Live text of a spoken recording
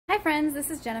Hi friends, this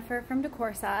is Jennifer from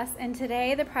DecorSauce, and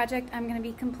today the project I'm going to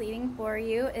be completing for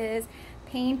you is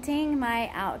painting my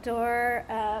outdoor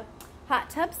hot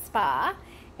tub spa.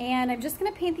 And I'm just going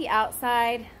to paint the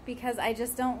outside because I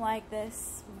just don't like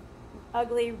this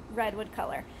ugly redwood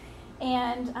color.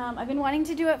 And I've been wanting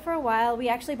to do it for a while. We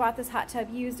actually bought this hot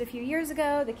tub used a few years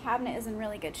ago. The cabinet is in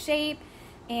really good shape,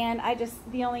 and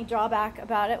the only drawback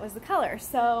about it was the color.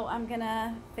 So I'm going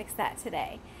to fix that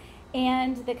today.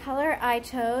 And the color I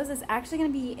chose is actually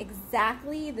going to be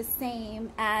exactly the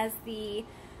same as the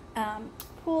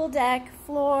pool deck,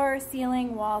 floor,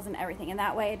 ceiling, walls, and everything. And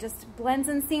that way it just blends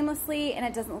in seamlessly and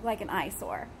it doesn't look like an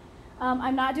eyesore.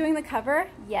 I'm not doing the cover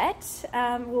yet.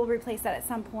 We'll replace that at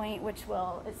some point,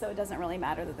 so it doesn't really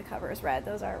matter that the cover is red.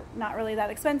 Those are not really that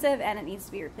expensive and it needs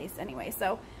to be replaced anyway.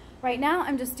 So right now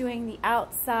I'm just doing the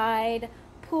outside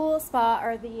pool spa,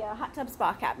 or the hot tub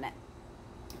spa cabinet.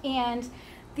 And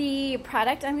the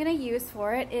product I'm going to use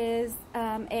for it is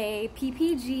a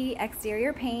PPG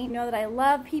exterior paint. You know that I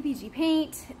love PPG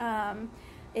paint.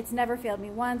 It's never failed me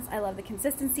once. I love the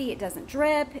consistency. It doesn't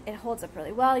drip. It holds up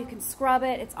really well. You can scrub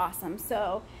it. It's awesome.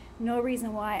 So no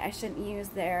reason why I shouldn't use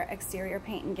their exterior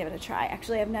paint and give it a try.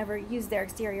 Actually, I've never used their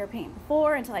exterior paint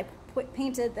before until I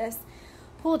painted this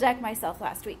pool deck myself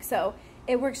last week. So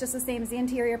it works just the same as the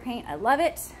interior paint. I love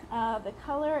it. The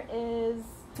color is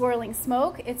Swirling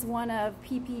Smoke. It's one of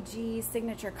PPG's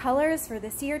signature colors for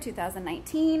this year,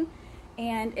 2019,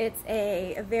 and it's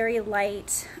a very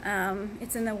light,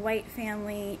 it's in the white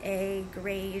family, a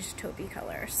grayish taupey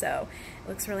color. So it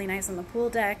looks really nice on the pool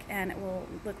deck, and it will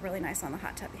look really nice on the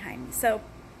hot tub behind me. So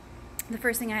the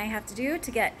first thing I have to do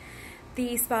to get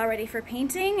the spa ready for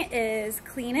painting is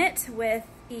clean it with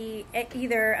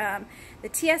either the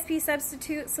TSP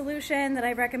substitute solution that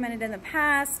I've recommended in the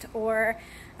past, or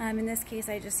in this case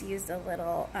I just used a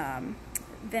little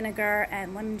vinegar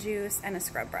and lemon juice and a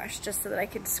scrub brush, just so that I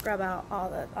could scrub out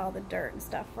all the dirt and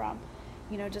stuff from,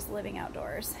 you know, just living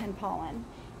outdoors and pollen.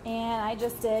 And I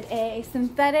just did a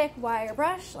synthetic wire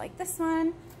brush like this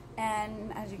one,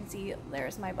 and as you can see,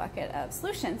 there's my bucket of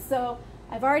solution. So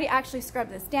I've already actually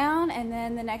scrubbed this down, and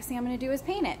then the next thing I'm going to do is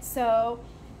paint it. So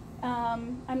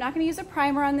I'm not going to use a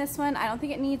primer on this one. I don't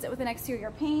think it needs it with an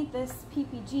exterior paint. This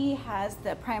PPG has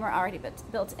the primer already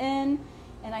built in,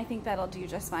 and I think that'll do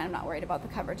just fine. I'm not worried about the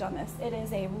coverage on this. It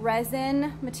is a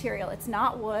resin material. It's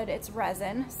not wood, it's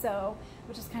resin, so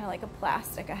which is kind of like a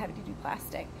plastic, a heavy-duty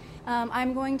plastic.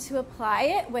 I'm going to apply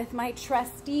it with my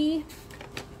trusty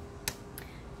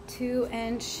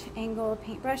 2-inch angled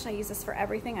paintbrush. I use this for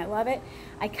everything. I love it.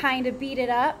 I kind of beat it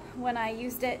up when I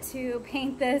used it to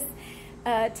paint this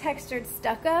textured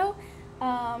stucco,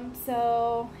 and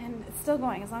it's still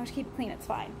going. As long as you keep it clean, it's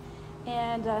fine.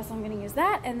 And so I'm going to use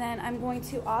that, and then I'm going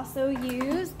to also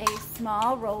use a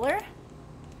small roller,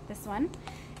 this one,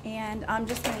 and I'm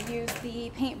just going to use the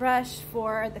paintbrush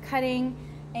for the cutting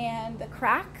and the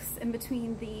cracks in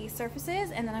between the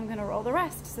surfaces, and then I'm going to roll the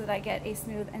rest so that I get a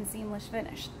smooth and seamless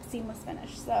finish.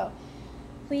 So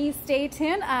please stay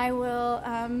tuned. I'm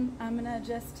going to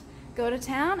just go to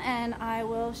town, and I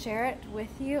will share it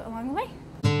with you along the way.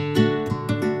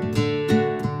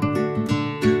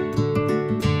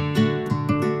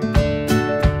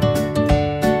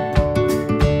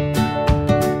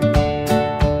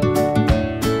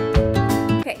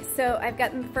 Okay, so I've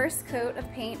gotten the first coat of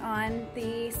paint on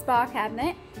the spa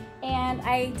cabinet, and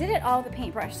I did it all with the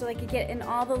paintbrush so I could get in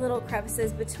all the little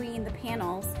crevices between the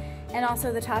panels and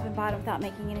also the top and bottom without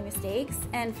making any mistakes.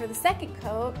 And for the second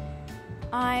coat,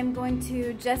 I'm going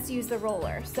to just use the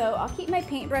roller. So I'll keep my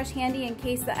paintbrush handy in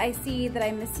case that I see that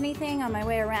I missed anything on my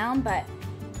way around, but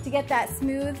to get that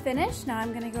smooth finish, now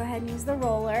I'm gonna go ahead and use the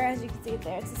roller. As you can see it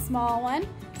there, it's a small one.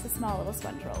 It's a small little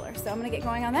sponge roller. So I'm gonna get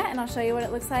going on that, and I'll show you what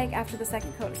it looks like after the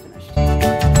second coat is finished.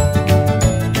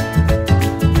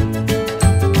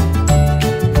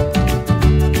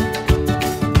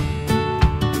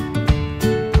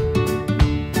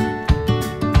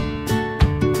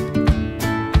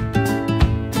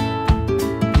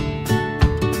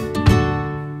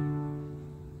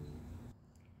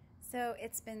 So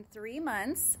it's been 3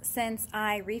 months since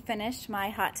I refinished my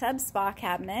hot tub spa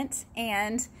cabinet,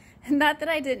 and not that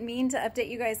I didn't mean to update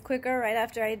you guys quicker right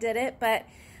after I did it, but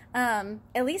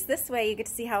at least this way you get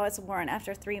to see how it's worn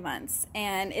after 3 months,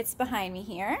 and it's behind me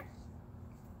here.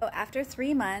 So after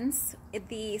 3 months,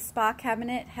 the spa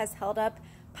cabinet has held up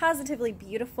positively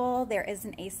beautiful. There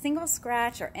isn't a single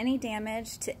scratch or any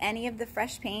damage to any of the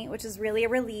fresh paint, which is really a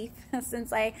relief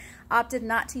since I opted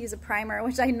not to use a primer,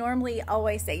 which I normally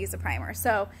always say use a primer.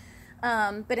 So,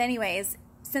 but anyways,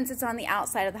 since it's on the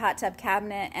outside of the hot tub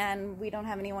cabinet and we don't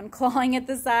have anyone clawing at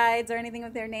the sides or anything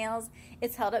with their nails,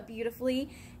 it's held up beautifully,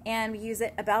 and we use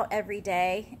it about every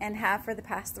day and have for the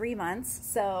past 3 months.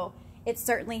 So it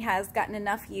certainly has gotten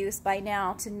enough use by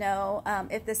now to know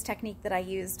if this technique that I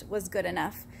used was good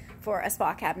enough for a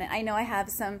spa cabinet. I know I have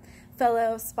some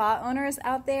fellow spa owners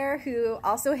out there who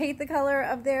also hate the color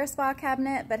of their spa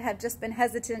cabinet but have just been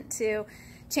hesitant to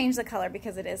change the color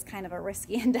because it is kind of a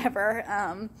risky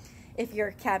endeavor. If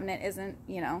your cabinet isn't,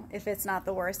 you know, if it's not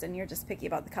the worst and you're just picky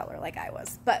about the color like I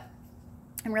was. But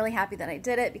I'm really happy that I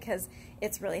did it because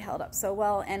it's really held up so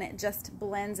well, and it just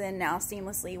blends in now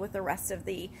seamlessly with the rest of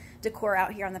the decor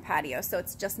out here on the patio. So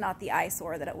it's just not the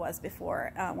eyesore that it was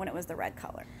before when it was the red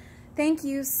color. Thank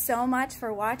you so much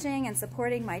for watching and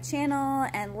supporting my channel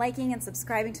and liking and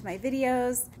subscribing to my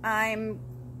videos. I'm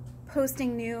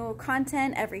posting new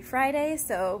content every Friday,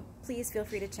 so please feel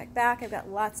free to check back. I've got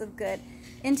lots of good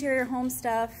interior home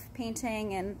stuff,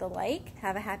 painting, and the like.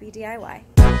 Have a happy DIY.